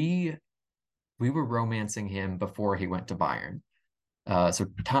so we were romancing him before he went to Bayern. So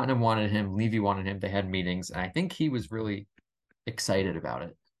Tottenham wanted him, Levy wanted him. They had meetings, and I think he was really excited about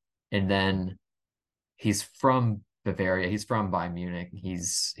it. And then he's from Bavaria. He's from Bayern Munich.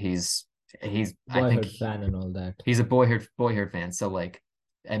 He's I think Boyhood fan and all that. he's a boyhood fan. So like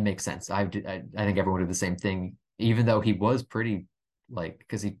it makes sense. I think everyone did the same thing, even though he was pretty like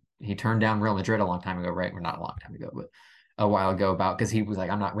because he turned down Real Madrid a long time ago, right? Or not a long time ago, but a while ago about because he was like,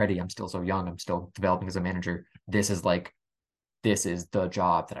 I'm not ready. I'm still so young. I'm still developing as a manager. This is the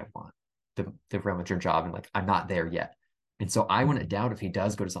job that I want, the Real Madrid job, and like I'm not there yet. And so I wouldn't doubt if he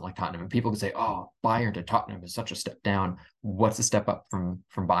does go to something like Tottenham. And people could say, "Oh, Bayern to Tottenham is such a step down." What's a step up from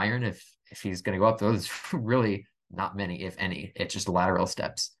Bayern if he's going to go up? Those really not many, if any. It's just lateral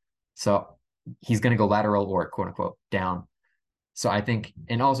steps. So he's going to go lateral or quote unquote down. So I think,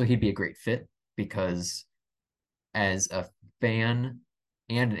 and also he'd be a great fit because as a fan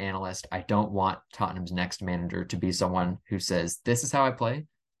and an analyst, I don't want Tottenham's next manager to be someone who says, "This is how I play.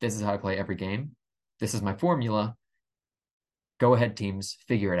 This is how I play every game. This is my formula. Go ahead, teams,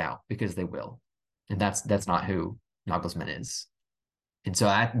 figure it out," because they will. And that's not who Nagelsmann is. And so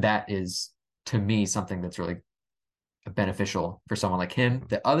that is to me something that's really beneficial for someone like him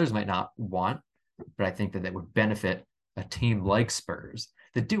that others might not want, but I think that would benefit a team like Spurs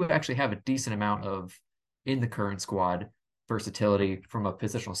that do actually have a decent amount of in the current squad versatility from a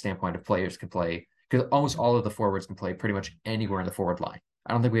positional standpoint of players can play because almost all of the forwards can play pretty much anywhere in the forward line.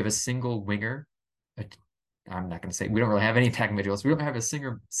 I don't think we have a single winger. I'm not going to say we don't really have any attacking midfielders. We don't have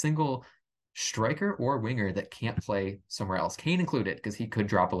a single striker or winger that can't play somewhere else. Kane included because he could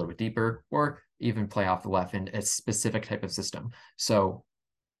drop a little bit deeper or even play off the left in a specific type of system. So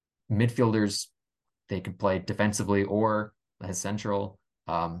midfielders, they can play defensively or as central.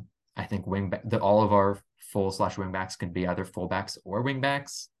 I think all of our full/wing backs can be either fullbacks or wing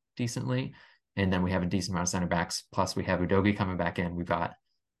backs decently. And then we have a decent amount of center backs. Plus we have Udogi coming back in. We've got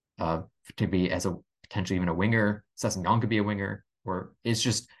to be as a potentially even a winger. Sessegnon could be a winger. Or it's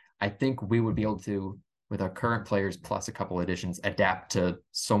just, I think we would be able to, with our current players plus a couple additions, adapt to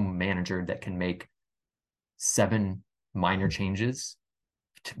some manager that can make 7 minor changes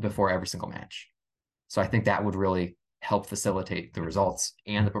before every single match. So I think that would really help facilitate the results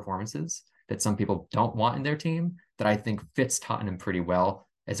and the performances that some people don't want in their team that I think fits Tottenham pretty well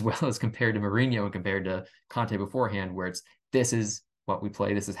as compared to Mourinho and compared to Conte beforehand, where this is what we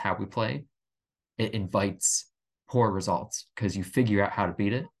play, this is how we play. It invites poor results because you figure out how to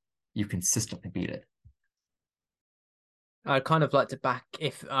beat it, you consistently beat it. I'd kind of like to back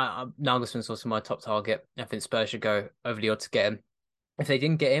if Nagelsmann's also my top target. I think Spurs should go over the odds to get him. If they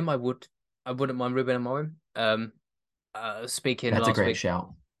didn't get him, I wouldn't mind Ruben Amorim. Speaking That's last a great week,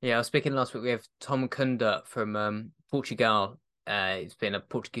 shout. Yeah, I was speaking last week. We have Tom Kunda from Portugal. He's been a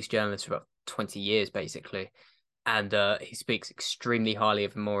Portuguese journalist for about 20 years, basically, and he speaks extremely highly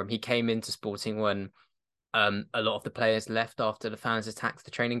of Amorim. He came into Sporting when a lot of the players left after the fans attacked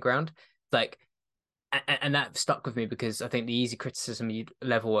the training ground. Like, and that stuck with me because I think the easy criticism you'd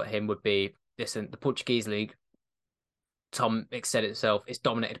level at him would be, listen, the Portuguese league, Tom said it himself, is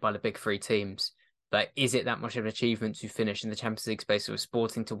dominated by the big 3 teams. Like, is it that much of an achievement to finish in the Champions League space with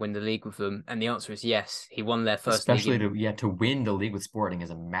Sporting to win the league with them? And the answer is yes. He won their first Especially league. to win the league with Sporting is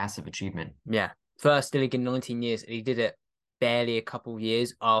a massive achievement. Yeah. First league in 19 years. And he did it barely a couple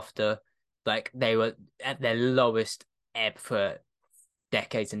years after, like, they were at their lowest ebb for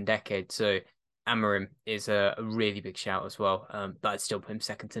decades and decades. So Amorim is a really big shout as well. But I'd still put him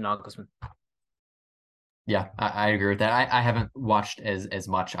second to Nagelsmann. Yeah, I agree with that. I haven't watched as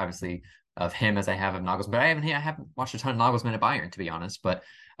much, obviously, of him as I have of Nagelsmann, but I haven't watched a ton of Nagelsmann at Bayern, to be honest. But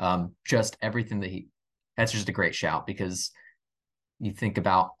just everything that's just a great shout because you think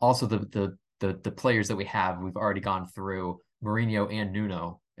about also the players that we have. We've already gone through Mourinho and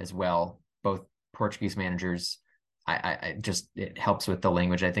Nuno as well, both Portuguese managers. I just, it helps with the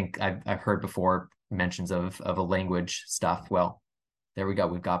language. I think I've heard before mentions of a language stuff. Well, there we go.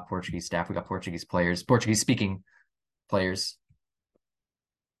 We've got Portuguese staff. We got Portuguese players, Portuguese speaking players.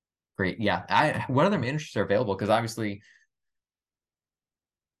 Great. Yeah. What other managers are available? Because obviously,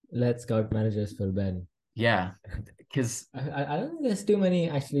 Let's scout managers for Ben. yeah. Because I don't think there's too many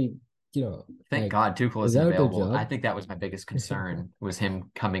actually Thank like, God Tuchel isn't without a available. I job. think that was my biggest concern was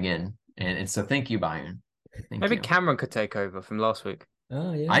him coming in. And so thank you, Bayern. Thank Maybe you. Cameron could take over from last week.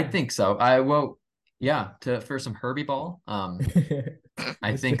 Oh yeah. I think so. For some Herbie ball.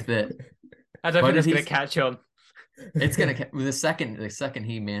 I think that I don't but think that's going to he's catch on. it's gonna the second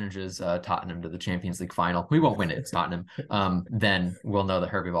he manages Tottenham to the Champions League final. We won't win it, it's Tottenham. Then we'll know that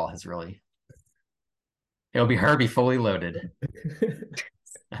Herbie ball has really it'll be Herbie fully loaded.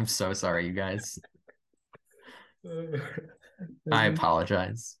 I'm so sorry, you guys. I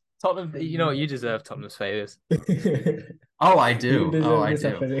apologize. Tottenham, you know what? You deserve Tottenham's failures. Oh, I You do. deserve Oh, I the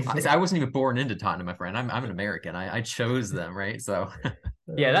do. suffering. I wasn't even born into Tottenham, my friend. I'm an American. I chose them, right? So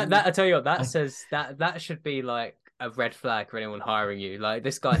Yeah, that I tell you what, that I- says that should be like a red flag for anyone hiring you. Like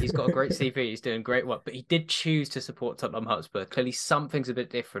this guy, he's got a great CV, he's doing great work, but he did choose to support Tottenham Hotspur. Clearly, something's a bit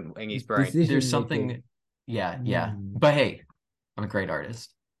different in his brain. Decision there's making. something, yeah. But hey, I'm a great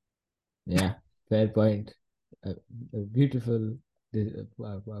artist. Yeah, fair point. A beautiful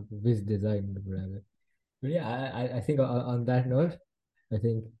this design, rather. But yeah, I think on that note, I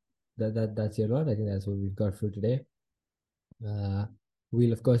think that's your lot. I think that's what we've got for today.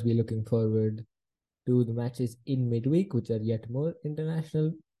 We'll of course be looking forward to the matches in midweek, which are yet more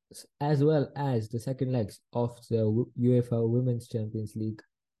international, as well as the second legs of the UEFA Women's Champions League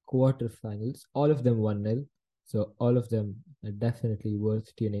quarterfinals. All of them 1-0, so all of them are definitely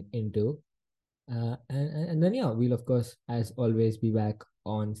worth tuning into. And then we'll of course, as always, be back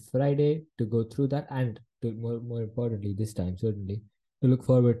on Friday to go through that, and to more importantly this time certainly to look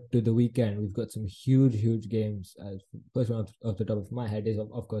forward to the weekend. We've got some huge games. First one off the top of my head is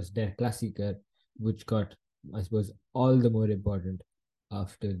of course Der Klassiker, which got, I suppose, all the more important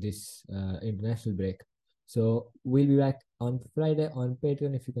after this international break. So we'll be back on Friday on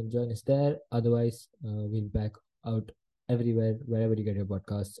Patreon if you can join us there. Otherwise, we'll be back out everywhere, wherever you get your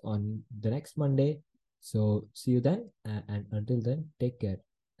podcasts on the next Monday. So see you then, and until then, take care.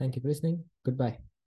 Thank you for listening. Goodbye.